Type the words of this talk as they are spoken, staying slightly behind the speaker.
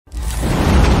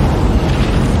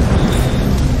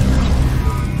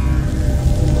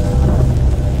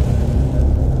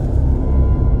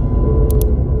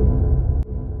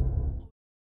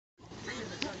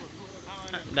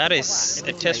That is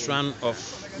a test run of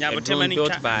a drone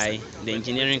built by the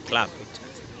engineering club,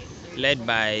 led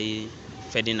by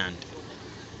Ferdinand,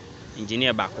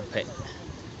 engineer Bakope,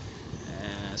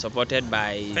 supported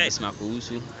by Bismarck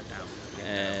Owusu,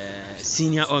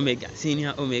 Senior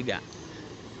Omega,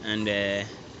 and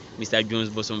Mr.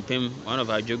 Jones Bosompim, one of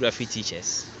our geography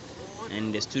teachers,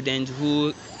 and the students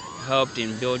who helped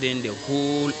in building the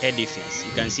whole edifice.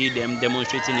 You can see them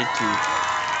demonstrating it to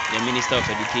the Minister of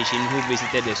Education, who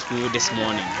visited the school this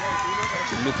morning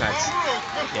to look at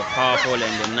the powerful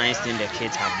and the nice thing the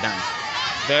kids have done.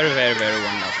 Very, very, very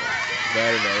wonderful.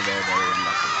 Very, very, very, very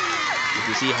wonderful. You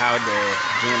can see how the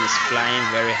drone is flying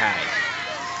very high.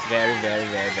 Very,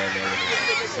 very, very, very, very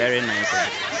high. Very nice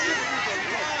edifice.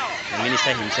 The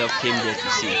minister himself came there to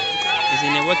see. It's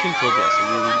in a work in progress.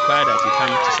 We require that you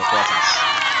come to support us.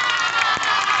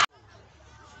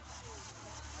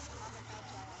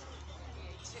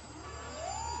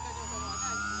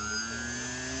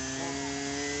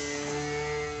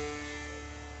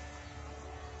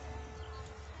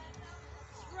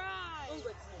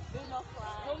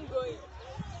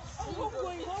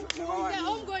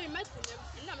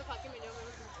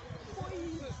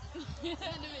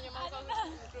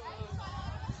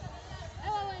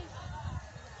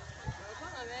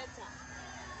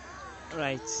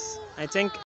 Right. I think